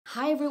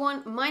Hi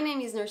everyone, my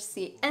name is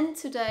Narcy and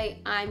today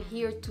I'm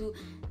here to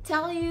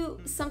tell you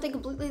something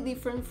completely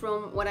different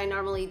from what I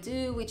normally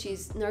do, which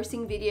is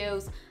nursing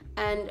videos.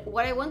 And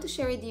what I want to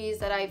share with you is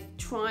that I've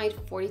tried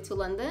 42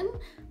 London.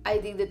 I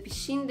did the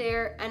piscine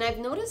there and I've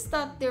noticed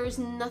that there's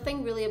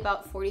nothing really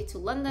about 42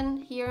 London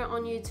here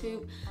on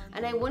YouTube,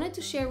 and I wanted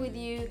to share with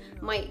you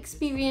my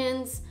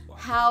experience,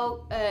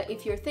 how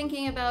if you're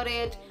thinking about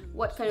it,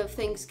 what kind of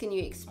things can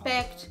you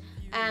expect,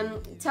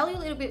 tell you a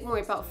little bit more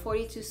about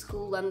 42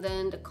 School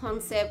London, the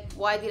concept,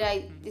 why did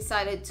I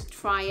decided to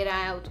try it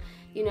out,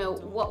 you know,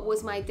 what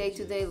was my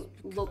day-to-day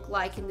look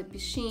like in the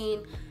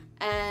piscine,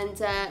 and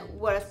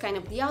what kind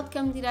of the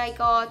outcome did I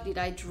got, did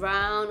I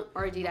drown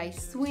or did I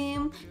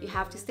swim? You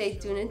have to stay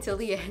tuned until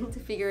the end to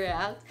figure it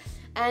out,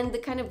 and the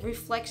kind of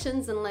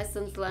reflections and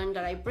lessons learned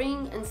that I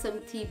bring, and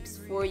some tips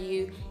for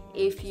you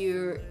if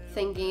you're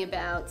thinking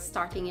about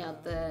starting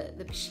out the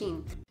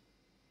piscine.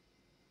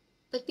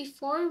 But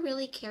before we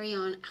really carry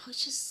on, I would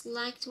just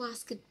like to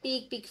ask a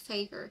big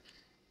favor.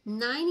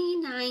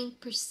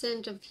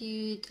 99% of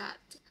you that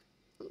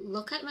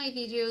look at my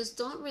videos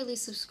don't really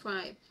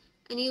subscribe,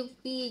 and it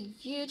would be a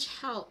huge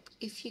help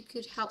if you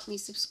could help me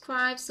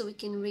subscribe so we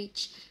can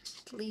reach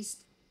at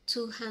least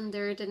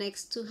 200, the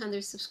next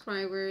 200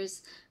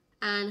 subscribers,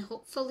 and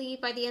hopefully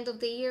by the end of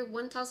the year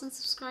 1000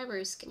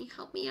 subscribers. Can you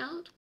help me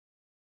out?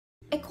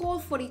 Ecole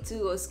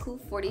 42 or School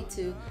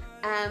 42,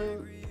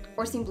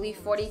 or simply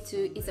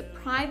 42, is a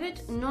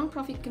private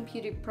non-profit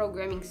computer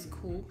programming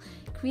school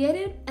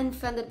created and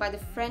funded by the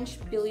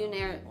French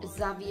billionaire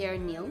Xavier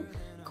Niel,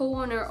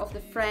 co-owner of the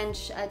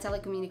French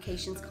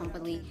telecommunications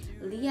company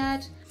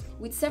Liad,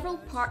 with several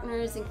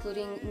partners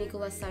including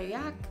Nicolas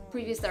Sariac,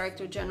 previous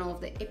Director General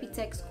of the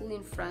Epitech School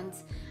in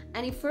France,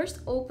 and it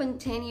first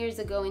opened 10 years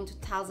ago in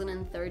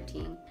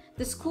 2013.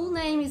 The school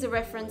name is a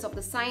reference of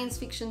the science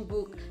fiction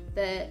book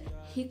The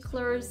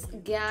Hitler's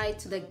Guide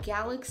to the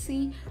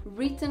Galaxy,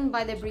 written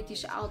by the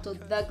British author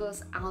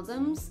Douglas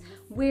Adams,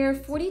 where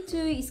 42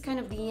 is kind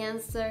of the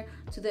answer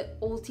to the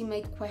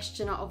ultimate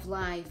question of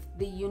life,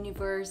 the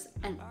universe,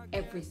 and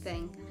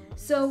everything.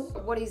 So,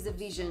 what is the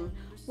vision?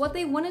 What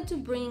they wanted to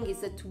bring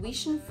is a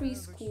tuition-free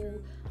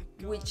school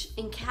which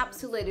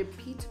encapsulated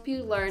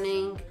peer-to-peer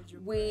learning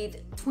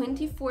with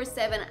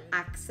 24/7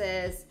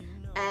 access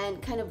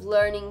and kind of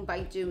learning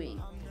by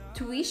doing.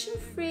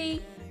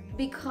 Tuition-free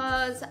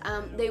because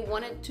they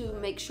wanted to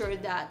make sure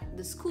that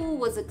the school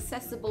was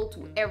accessible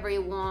to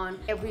everyone.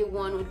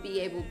 Everyone would be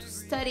able to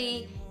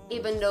study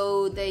even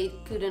though they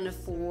couldn't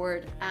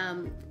afford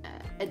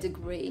a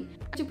degree.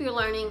 Peer-to-peer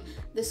learning,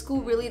 the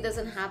school really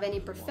doesn't have any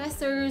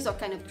professors or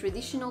kind of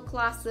traditional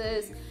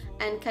classes,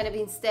 and kind of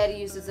instead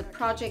uses a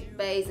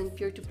project-based and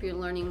peer-to-peer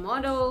learning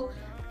model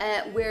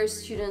where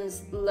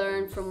students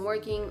learn from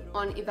working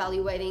on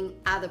evaluating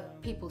other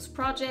people's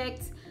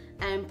projects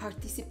and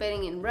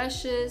participating in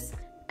rushes.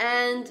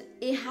 And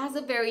it has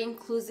a very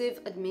inclusive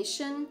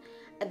admission.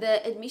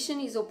 The admission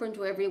is open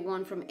to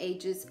everyone from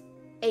ages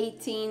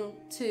 18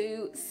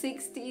 to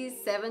 60,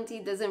 70,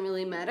 doesn't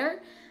really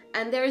matter.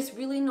 And there is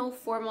really no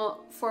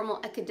formal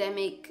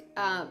academic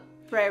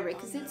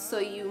prerequisites, so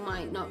you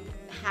might not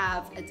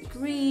have a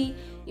degree,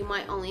 you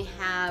might only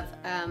have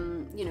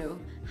you know,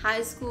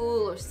 high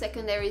school or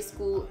secondary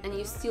school, and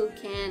you still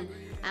can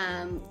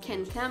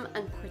come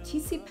and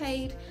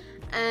participate.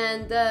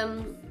 And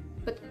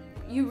but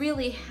you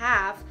really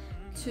have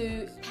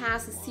to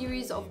pass a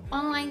series of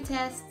online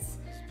tests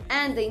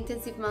and the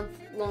intensive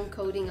month-long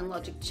coding and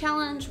logic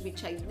challenge,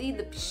 which I did,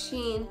 the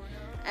piscine,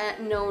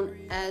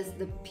 known as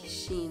the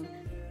piscine.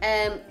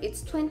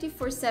 It's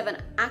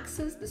 24/7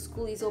 access. The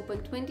school is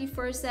open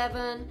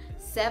 24/7,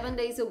 7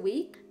 days a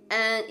week,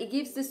 and it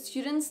gives the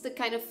students the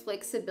kind of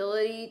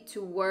flexibility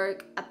to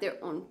work at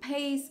their own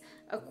pace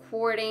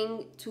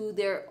according to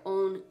their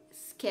own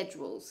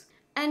schedules.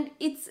 And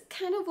it's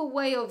kind of a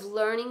way of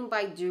learning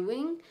by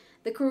doing.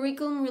 The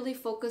curriculum really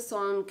focuses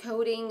on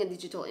coding and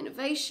digital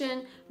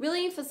innovation,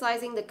 really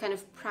emphasizing the kind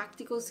of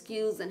practical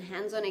skills and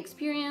hands-on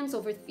experience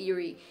over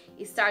theory.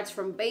 It starts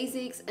from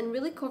basics and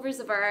really covers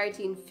a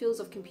variety in fields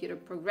of computer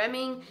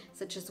programming,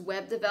 such as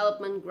web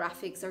development,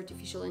 graphics,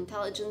 artificial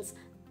intelligence,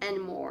 and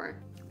more.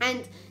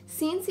 And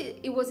since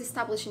it was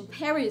established in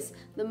Paris,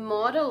 the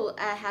model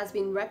has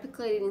been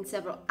replicated in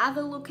several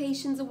other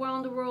locations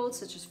around the world,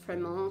 such as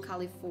Fremont,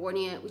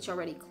 California, which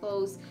already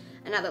closed,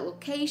 and other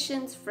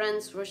locations: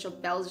 France, Russia,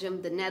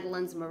 Belgium, the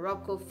Netherlands,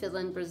 Morocco,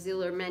 Finland,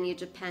 Brazil, Romania,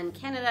 Japan,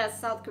 Canada,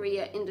 South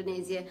Korea,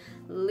 Indonesia,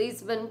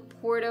 Lisbon,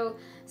 Porto.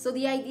 So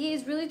the idea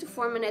is really to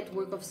form a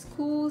network of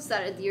schools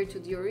that adhere to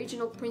the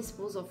original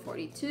principles of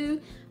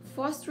 42,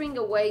 fostering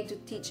a way to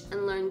teach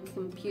and learn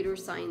computer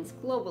science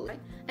globally.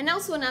 And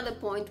also another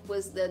point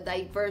was the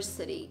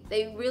diversity.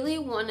 They really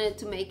wanted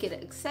to make it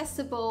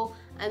accessible,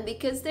 and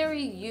because there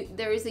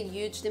is a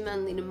huge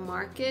demand in the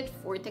market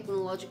for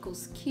technological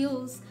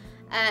skills,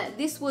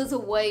 this was a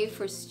way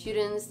for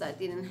students that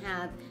didn't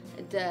have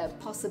the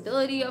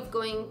possibility of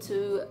going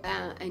to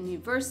a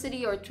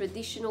university or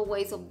traditional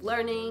ways of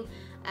learning,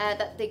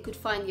 that they could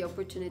find the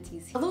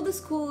opportunities. Although the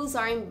schools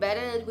are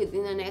embedded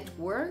within a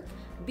network,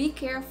 be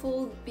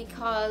careful,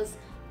 because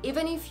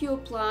even if you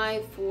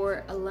apply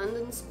for a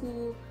London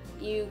school,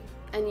 you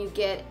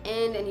get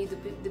in and you do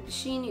the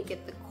Piscine, you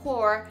get the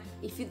core.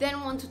 If you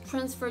then want to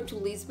transfer to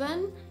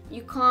Lisbon,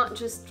 you can't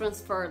just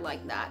transfer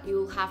like that.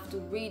 You'll have to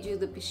redo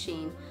the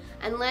Piscine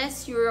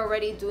unless you're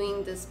already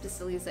doing the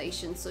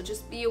specialization. So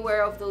just be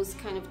aware of those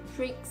kind of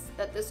tricks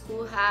that the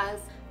school has,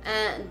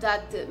 and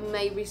that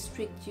may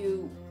restrict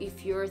you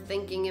if you're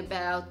thinking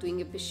about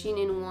doing a Piscine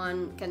in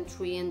one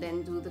country and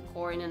then do the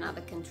core in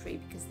another country,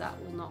 because that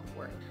will not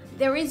work.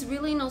 There is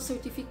really no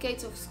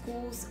certificates of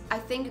schools. I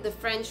think the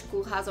French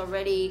school has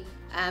already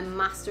a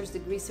master's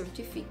degree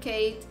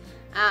certificate,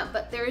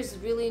 but there is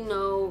really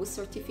no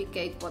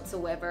certificate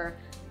whatsoever.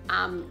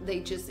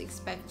 They just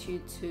expect you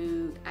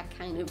to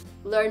kind of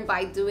learn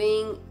by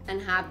doing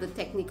and have the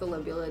technical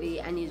ability,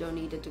 and you don't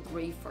need a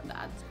degree for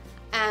that.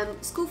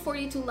 School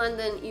 42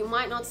 London, you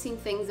might not see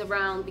things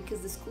around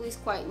because the school is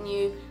quite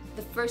new.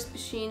 The first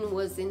Piscine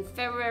was in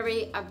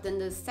February, I've done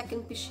the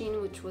second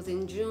Piscine, which was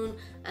in June,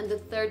 and the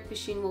third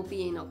Piscine will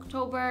be in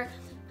October.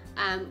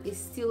 It's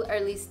still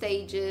early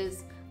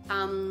stages,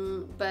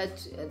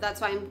 but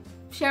that's why I'm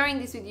sharing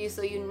this with you,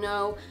 so you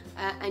know,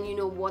 and you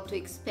know what to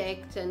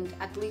expect, and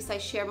at least I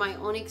share my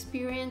own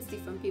experience.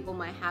 Different people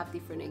might have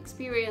different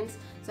experience,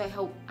 so I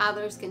hope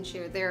others can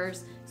share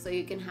theirs, so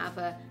you can have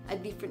a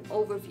different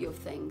overview of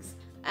things.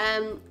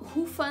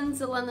 Who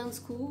funds a London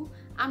school?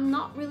 I'm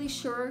not really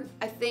sure.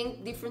 I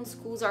think different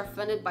schools are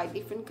funded by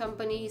different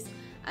companies,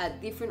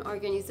 different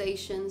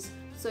organizations,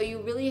 so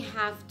you really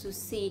have to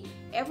see.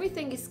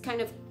 Everything is kind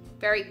of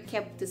very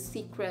kept a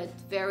secret,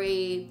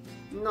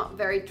 not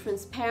very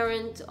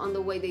transparent on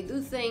the way they do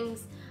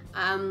things.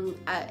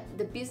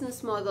 The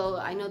business model,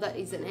 I know that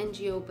is an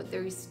NGO, but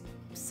there is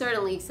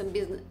certainly some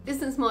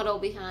business model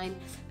behind.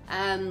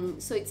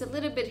 So it's a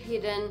little bit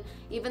hidden.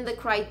 Even the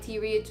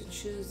criteria to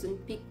choose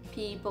and pick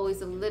people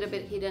is a little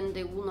bit hidden.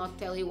 They will not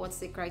tell you what's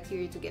the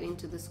criteria to get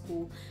into the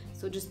school.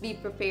 So just be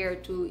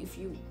prepared to, if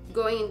you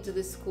going into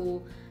the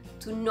school,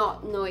 to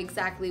not know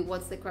exactly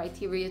what's the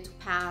criteria to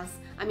pass.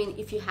 I mean,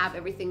 if you have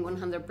everything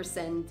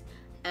 100%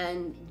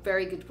 and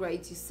very good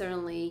grades, you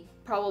certainly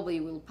probably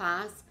will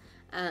pass,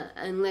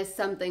 unless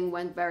something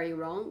went very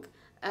wrong.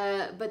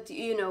 But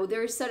you know,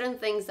 there are certain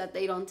things that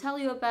they don't tell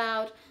you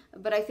about,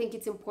 but I think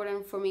it's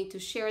important for me to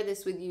share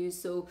this with you.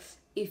 So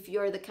if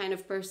you're the kind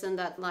of person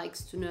that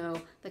likes to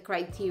know the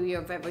criteria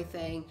of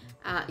everything,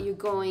 you're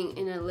going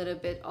in a little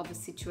bit of a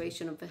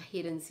situation, of a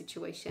hidden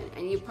situation,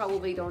 and you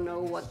probably don't know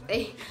what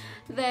they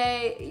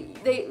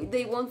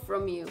want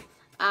from you.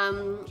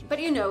 But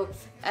you know,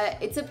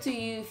 it's up to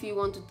you if you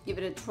want to give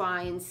it a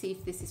try and see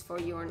if this is for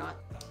you or not.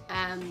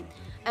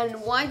 And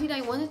why did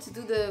I wanted to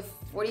do the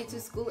 42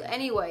 school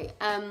anyway?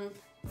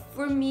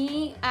 For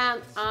me,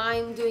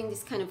 I'm doing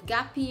this kind of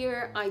gap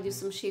year. I do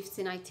some shifts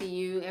in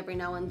ITU every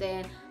now and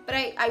then, but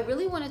I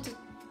really wanted to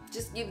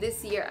just give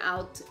this year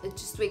out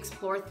just to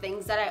explore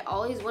things that I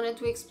always wanted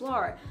to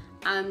explore.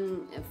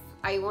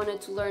 I wanted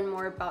to learn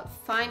more about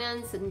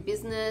finance and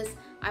business.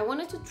 I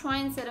wanted to try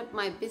and set up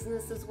my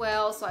business as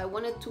well, so I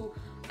wanted to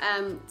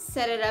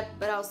set it up,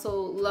 but also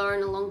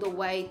learn along the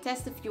way,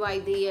 test a few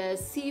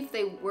ideas, see if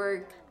they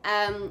work.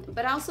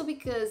 But also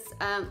because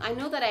I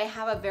know that I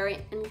have a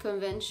very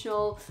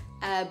unconventional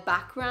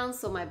background.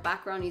 So my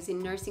background is in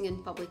nursing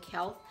and public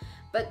health.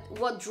 But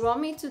what drew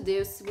me to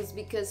this was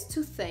because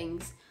two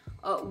things.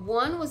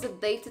 One was the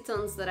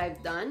datathons that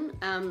I've done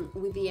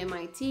with the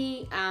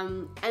MIT,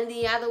 and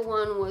the other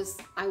one was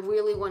I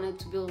really wanted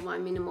to build my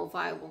minimal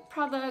viable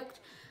product,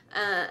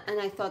 and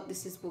I thought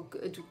this is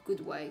a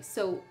good way.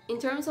 So in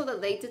terms of the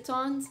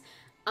datathons,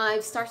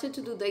 I've started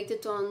to do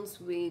datathons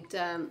with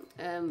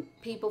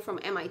people from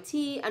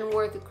MIT and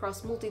work across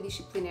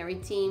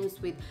multidisciplinary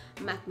teams with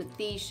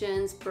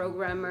mathematicians,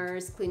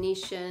 programmers,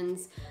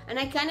 clinicians, and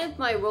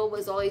my role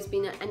was always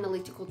being an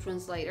analytical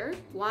translator.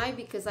 Why?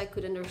 Because I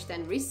could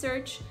understand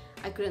research,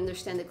 I could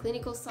understand the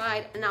clinical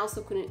side, and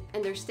also could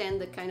understand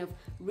the kind of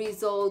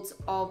results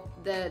of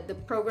the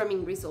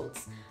programming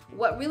results.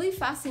 What really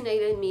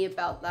fascinated me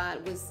about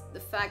that was the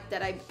fact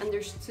that I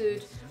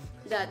understood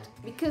that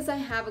because I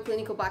have a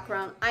clinical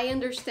background, I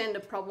understand the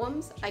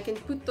problems. I can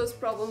put those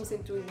problems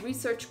into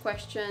research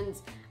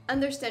questions,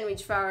 understand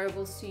which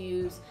variables to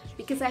use.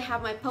 Because I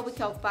have my public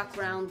health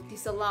background,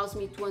 this allows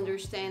me to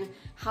understand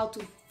how to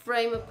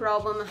frame a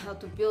problem, how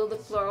to build a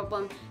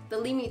problem, the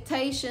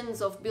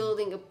limitations of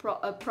building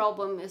a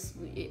problem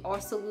or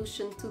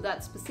solution to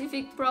that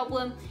specific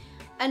problem,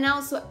 and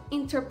also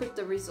interpret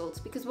the results.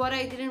 Because what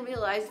I didn't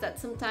realize is that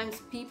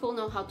sometimes people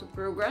know how to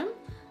program,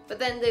 but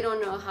then they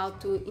don't know how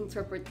to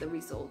interpret the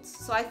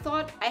results. So I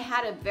thought I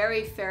had a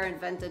very fair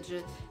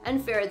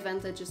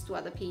advantages to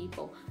other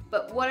people.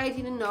 But what I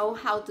didn't know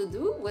how to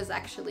do was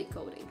actually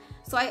coding.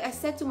 So I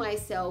said to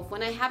myself,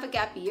 when I have a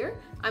gap year,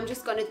 I'm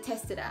just gonna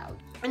test it out.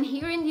 And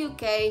here in the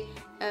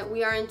UK,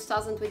 we are in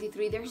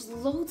 2023, there's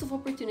loads of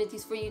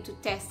opportunities for you to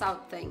test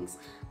out things.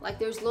 Like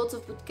there's loads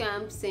of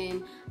bootcamps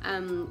in,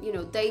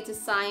 data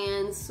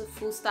science,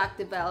 full stack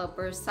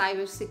developers,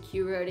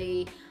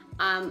 cybersecurity,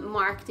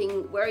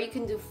 marketing, where you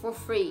can do for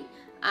free.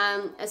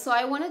 So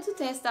I wanted to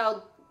test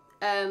out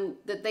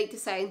the data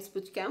science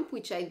bootcamp,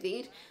 which I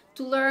did,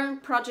 to learn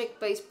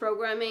project-based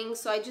programming,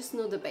 so I just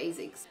knew the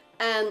basics.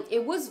 And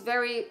it was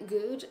very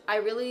good. I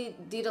really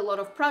did a lot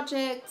of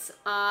projects.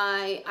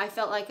 I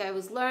felt like I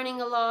was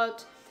learning a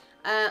lot.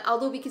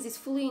 Although because it's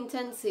fully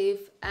intensive,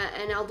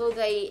 and although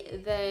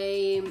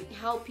they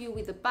help you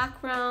with the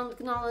background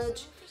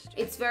knowledge,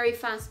 it's very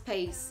fast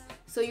paced.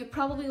 So you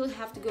probably will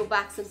have to go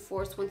back and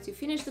forth once you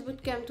finish the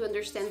bootcamp to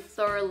understand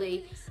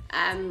thoroughly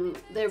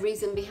the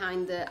reason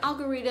behind the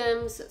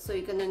algorithms, so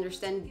you can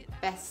understand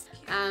best,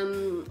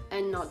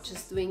 and not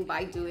just doing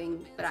by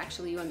doing, but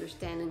actually you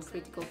understand and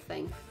critical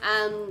think.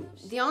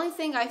 The only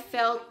thing I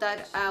felt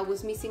that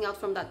was missing out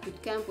from that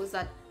bootcamp was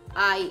that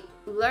I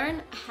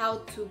learned how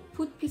to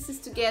put pieces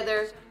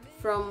together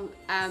from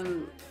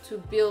to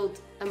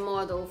build a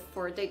model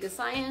for data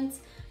science,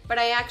 but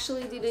I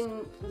actually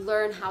didn't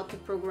learn how to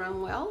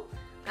program well.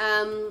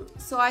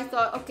 So I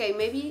thought, okay,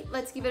 maybe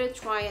let's give it a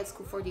try at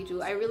School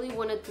 42. I really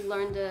wanted to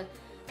learn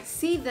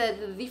see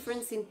the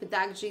difference in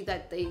pedagogy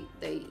that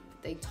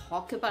they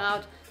talk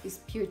about, this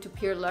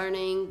peer-to-peer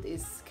learning,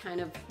 this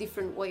kind of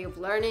different way of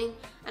learning,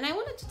 and I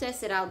wanted to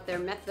test it out, their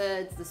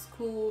methods, the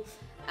school,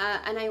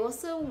 and I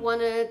also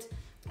wanted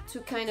to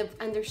kind of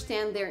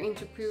understand their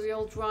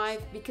entrepreneurial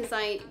drive, because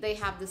they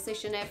have the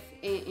Session F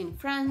in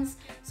France.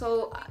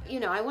 So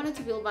I wanted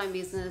to build my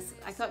business.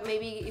 I thought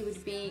maybe it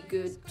would be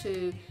good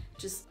to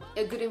just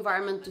a good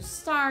environment to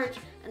start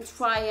and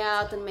try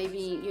out, and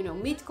maybe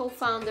meet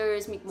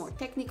co-founders, meet more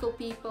technical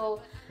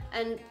people.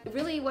 And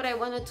really what I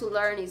wanted to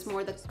learn is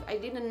more that I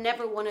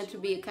never wanted to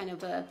be a kind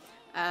of a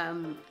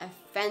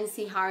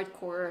fancy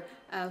hardcore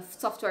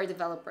software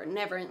developer,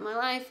 never in my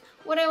life.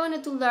 What I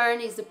wanted to learn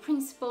is the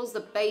principles, the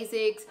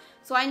basics,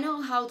 so I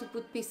know how to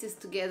put pieces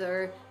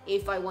together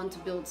if I want to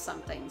build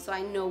something, so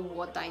I know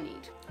what I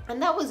need.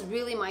 And that was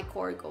really my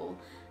core goal.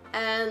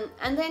 And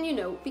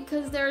then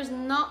because there's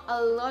not a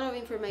lot of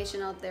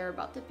information out there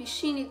about the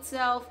machine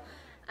itself,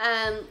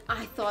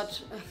 I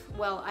thought,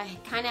 well, I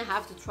kind of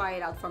have to try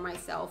it out for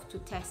myself to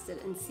test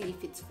it and see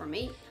if it's for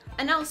me.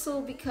 And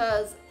also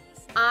because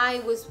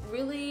I've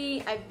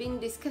been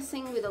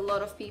discussing with a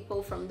lot of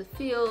people from the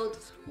field,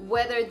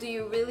 whether do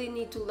you really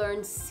need to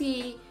learn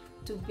C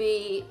to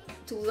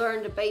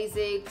learn the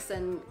basics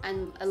and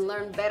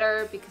learn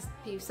better, because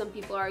some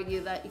people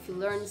argue that if you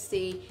learn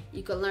C,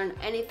 you can learn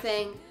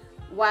anything,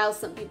 while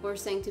some people are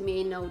saying to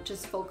me, no,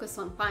 just focus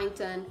on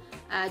Python,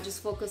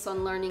 just focus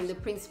on learning the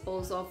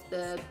principles of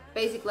the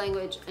basic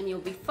language and you'll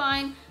be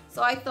fine.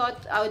 So I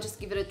thought I would just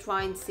give it a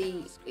try and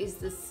see, is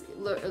this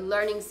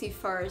learning C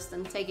first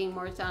and taking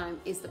more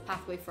time, is the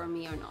pathway for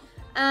me or not?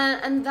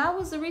 And that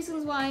was the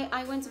reasons why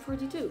I went to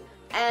 42.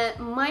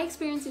 My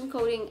experience in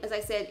coding, as I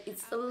said,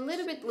 it's a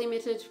little bit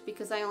limited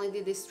because I only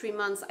did this 3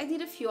 months. I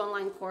did a few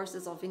online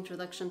courses of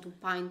introduction to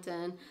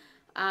Python.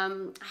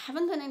 I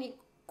haven't done any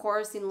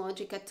course in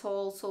logic at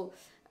all, so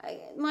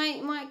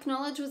my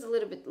knowledge was a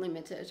little bit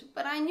limited,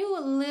 but I knew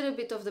a little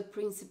bit of the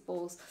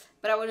principles,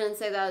 but I wouldn't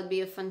say that I would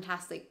be a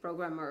fantastic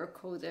programmer or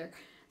coder.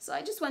 So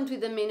I just went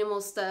with the minimal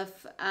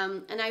stuff,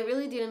 and I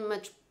really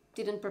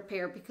didn't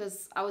prepare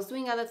because I was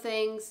doing other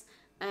things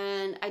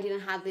and I didn't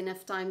have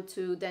enough time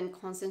to then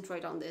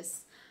concentrate on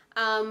this.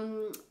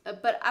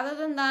 But other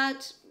than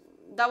that,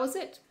 that was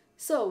it.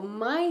 So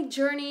my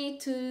journey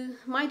to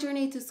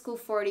School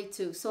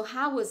 42. So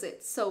how was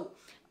it?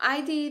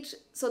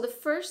 The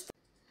first...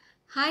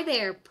 Hi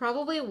there,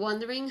 probably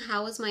wondering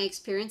how was my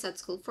experience at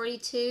School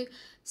 42.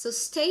 So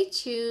stay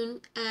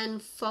tuned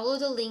and follow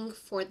the link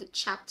for the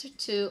chapter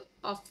 2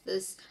 of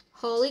this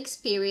whole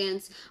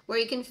experience, where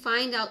you can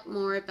find out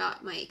more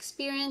about my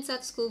experience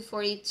at School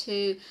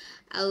 42,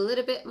 a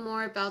little bit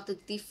more about the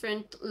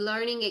different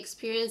learning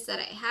experience that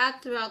I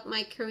had throughout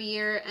my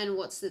career and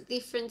what's the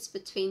difference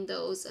between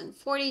those and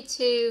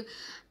 42,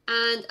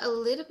 and a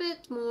little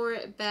bit more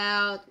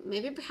about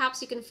maybe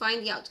perhaps you can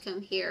find the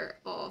outcome here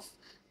of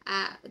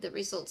the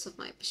results of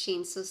my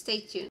machine. So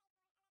stay tuned.